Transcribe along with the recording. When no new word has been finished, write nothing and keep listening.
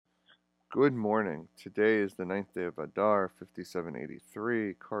Good morning. Today is the ninth day of Adar,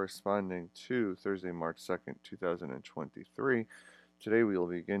 5783, corresponding to Thursday, March 2nd, 2023. Today we will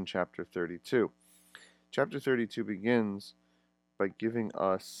begin chapter 32. Chapter 32 begins by giving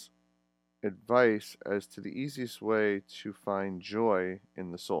us advice as to the easiest way to find joy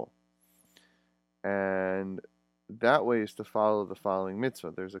in the soul. And that way is to follow the following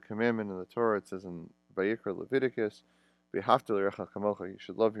mitzvah. There's a commandment in the Torah. It says in Vayikra Leviticus, V'Ahavta Reiacha Kamocha, you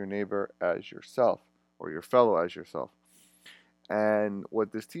should love your neighbor as yourself, or your fellow as yourself. And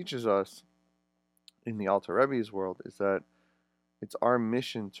what this teaches us in the Alter Rebbe's world is that it's our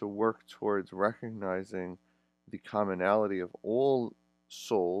mission to work towards recognizing the commonality of all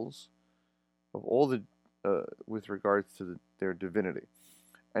souls, of all the, with regards to their divinity.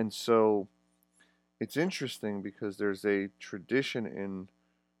 And so it's interesting because there's a tradition in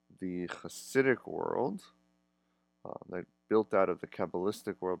the Hasidic world that built out of the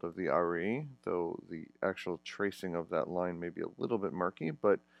Kabbalistic world of the Ari, though the actual tracing of that line may be a little bit murky,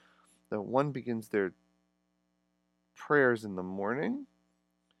 but that one begins their prayers in the morning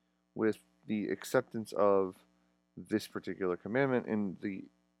with the acceptance of this particular commandment. In the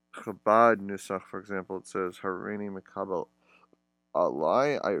Chabad Nusach, for example, it says, Hareini Mekabel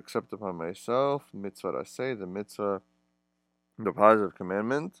Alai, I accept upon myself, mitzvah aseh, the mitzvah, the positive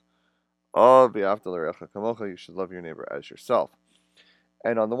commandment of V'Ahavta Reiacha Kamocha, you should love your neighbor as yourself.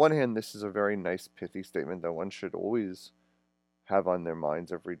 And on the one hand, this is a very nice, pithy statement that one should always have on their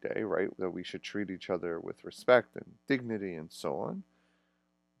minds every day, right? That we should treat each other with respect and dignity and so on.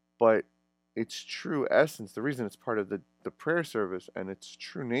 But its true essence, the reason it's part of the prayer service and its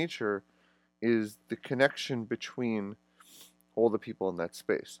true nature is the connection between all the people in that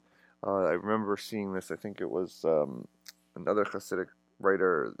space. I remember seeing this, I think it was another Hasidic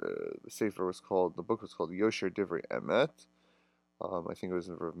writer, the book was called Yosher Divrei Emet. I think it was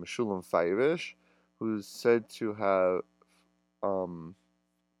Meshulam Faivish, who's said to have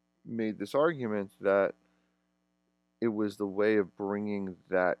made this argument that it was the way of bringing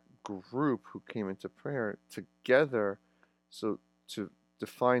that group who came into prayer together, so to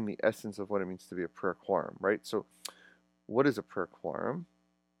define the essence of what it means to be a prayer quorum, right? So what is a prayer quorum?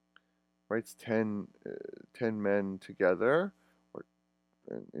 Right, it's 10 men together, or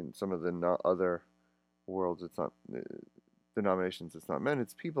in some of the other worlds, it's not denominations, it's not men,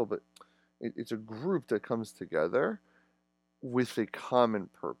 it's people, but it's a group that comes together with a common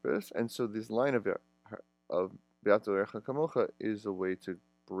purpose. And so this line of V'Ahavta Reiacha Kamocha is a way to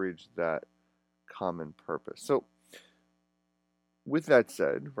bridge that common purpose. So with that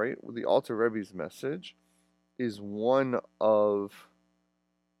said, right, the Alter Rebbe's message is one of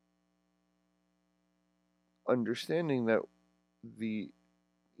understanding that the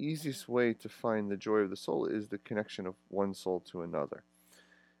easiest way to find the joy of the soul is the connection of one soul to another.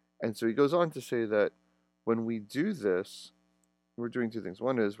 And so he goes on to say that when we do this, we're doing two things.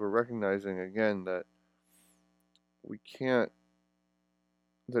 One is we're recognizing again that we can't,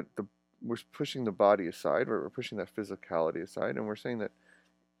 we're pushing the body aside, right? We're pushing that physicality aside, and we're saying that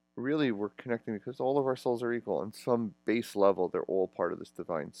really we're connecting because all of our souls are equal. On some base level, they're all part of this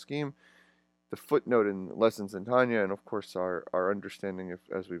divine scheme. The footnote in Lessons in Tanya, and of course our understanding,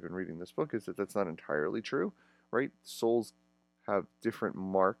 as we've been reading this book, is that that's not entirely true, right? Souls have different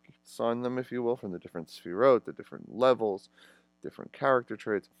marks on them, if you will, from the different sefirot, the different levels, different character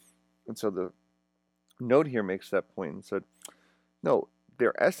traits. And so the note here makes that point and said, no,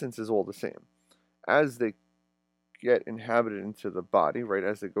 their essence is all the same. As they get inhabited into the body, right,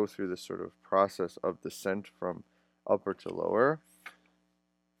 as they go through this sort of process of descent from upper to lower,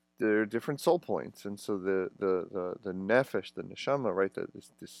 there are different soul points, and so the nefesh, the neshama, right,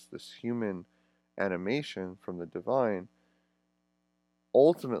 this human animation from the divine,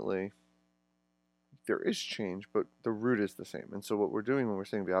 ultimately there is change, but the root is the same. And so what we're doing when we're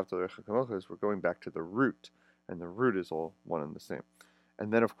saying V'Ahavta Reiacha Kamocha is we're going back to the root, and the root is all one and the same.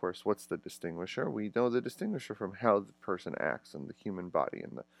 And then, of course, what's the distinguisher? We know the distinguisher from how the person acts in the human body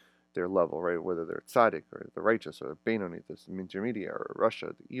and their level, right? Whether they're tzaddik or the righteous or the benoni, the intermediate or Russia,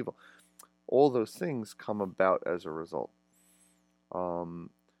 the evil. All those things come about as a result. And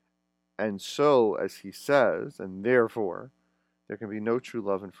so, as he says, and therefore, there can be no true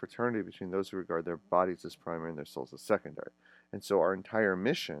love and fraternity between those who regard their bodies as primary and their souls as secondary. And so our entire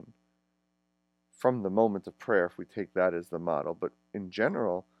mission, from the moment of prayer, if we take that as the model, but in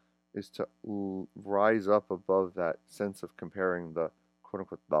general, is to rise up above that sense of comparing the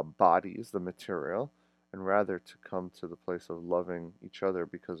quote-unquote the bodies, the material, and rather to come to the place of loving each other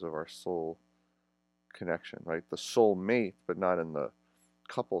because of our soul connection, right? The soulmate, but not in the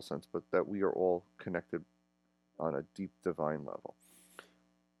couple sense, but that we are all connected on a deep divine level.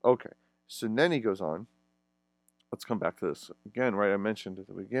 Okay, So then he goes on. Let's come back to this again, right? I mentioned at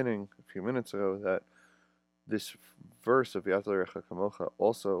the beginning, a few minutes ago, that this verse of V'Ahavta Reiacha Kamocha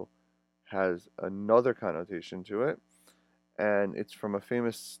also has another connotation to it, and it's from a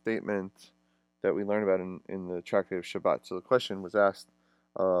famous statement that we learn about in the tractate of Shabbat. So the question was asked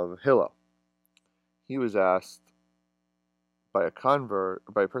of Hillel. He was asked by a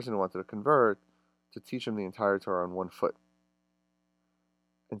person who wanted to convert, to teach him the entire Torah on one foot.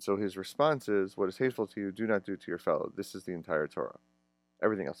 And so his response is, what is hateful to you, do not do to your fellow. This is the entire Torah.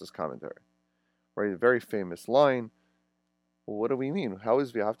 Everything else is commentary. Right? A very famous line. Well, what do we mean? How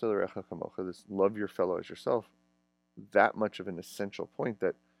is V'Ahavta Reiacha Kamocha, this love your fellow as yourself, that much of an essential point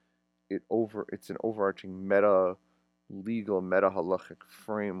that it's an overarching legal, halachic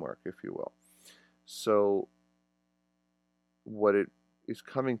framework, if you will. So what it is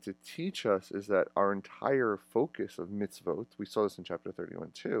coming to teach us is that our entire focus of mitzvot, we saw this in chapter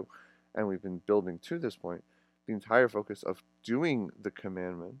 31 too, and we've been building to this point, the entire focus of doing the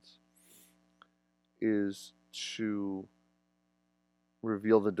commandments is to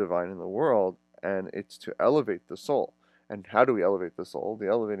reveal the divine in the world, and it's to elevate the soul. And how do we elevate the soul? The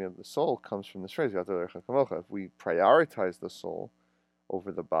elevating of the soul comes from this phrase, V'Ahavta Reiacha Kamocha. If we prioritize the soul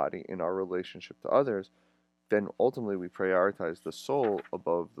over the body in our relationship to others, then ultimately we prioritize the soul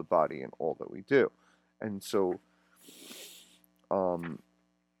above the body in all that we do. And so,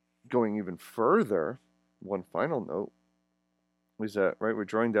 going even further, one final note is that, right, we're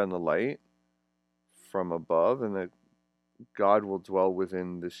drawing down the light from above, and that God will dwell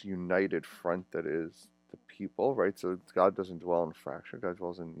within this united front that is the people, right? So God doesn't dwell in fracture, God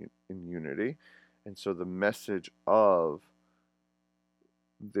dwells in unity. And so the message of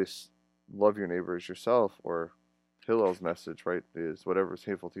this love your neighbor as yourself, or Hillel's message, right, is whatever is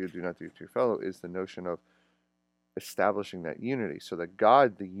hateful to you, do not do to your fellow, is the notion of establishing that unity, so that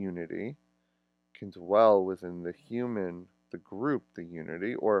God, the unity, can dwell within the human, the group, the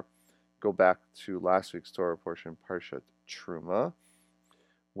unity. Or go back to last week's Torah portion, Parshat Truma,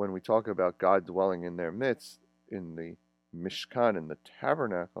 when we talk about God dwelling in their midst, in the Mishkan, in the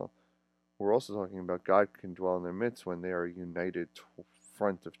tabernacle, we're also talking about God can dwell in their midst when they are a united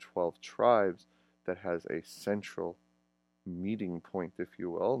front of 12 tribes that has a central meeting point, if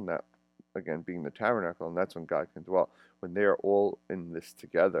you will, and that, again, being the tabernacle, and that's when God can dwell, when they are all in this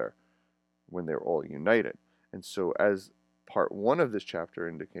together, when they're all united. And so, as part 1 of this chapter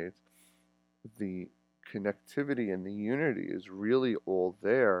indicates, the connectivity and the unity is really all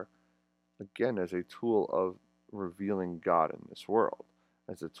there, again, as a tool of revealing God in this world,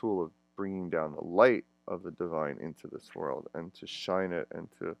 as a tool of bringing down the light of the divine into this world, and to shine it, and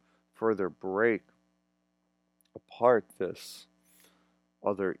to further break apart this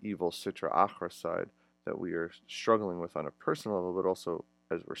other evil Sitra Achra side that we are struggling with on a personal level, but also,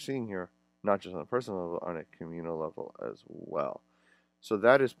 as we're seeing here, not just on a personal level, on a communal level as well. So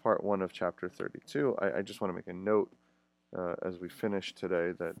that is part 1 of chapter 32. I just want to make a note as we finish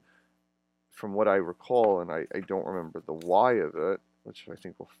today that from what I recall, and I don't remember the why of it, which I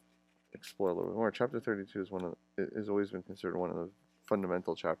think we'll explore a little bit more, chapter 32 has always been considered one of the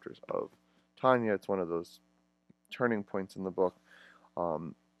fundamental chapters of Tanya. It's one of those turning points in the book.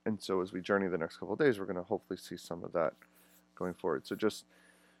 And so as we journey the next couple of days, we're going to hopefully see some of that going forward. So just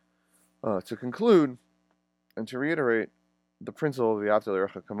to conclude and to reiterate, the principle of V'Ahavta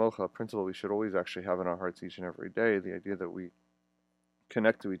Reiacha Kamocha, a principle we should always actually have in our hearts each and every day, the idea that we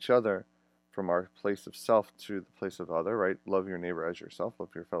connect to each other from our place of self to the place of other, right? Love your neighbor as yourself, love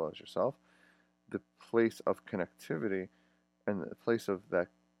your fellow as yourself. The place of connectivity and the place of that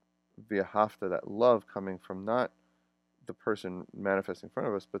V'Ahavta, that love coming from not the person manifesting in front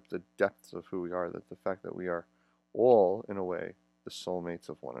of us, but the depths of who we are, that the fact that we are all, in a way, the soulmates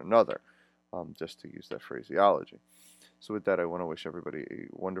of one another, just to use that phraseology. So with that, I want to wish everybody a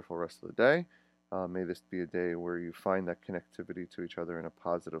wonderful rest of the day. May this be a day where you find that connectivity to each other in a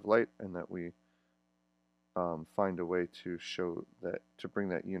positive light, and that we find a way to show that, to bring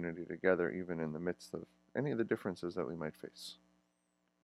that unity together, even in the midst of any of the differences that we might face.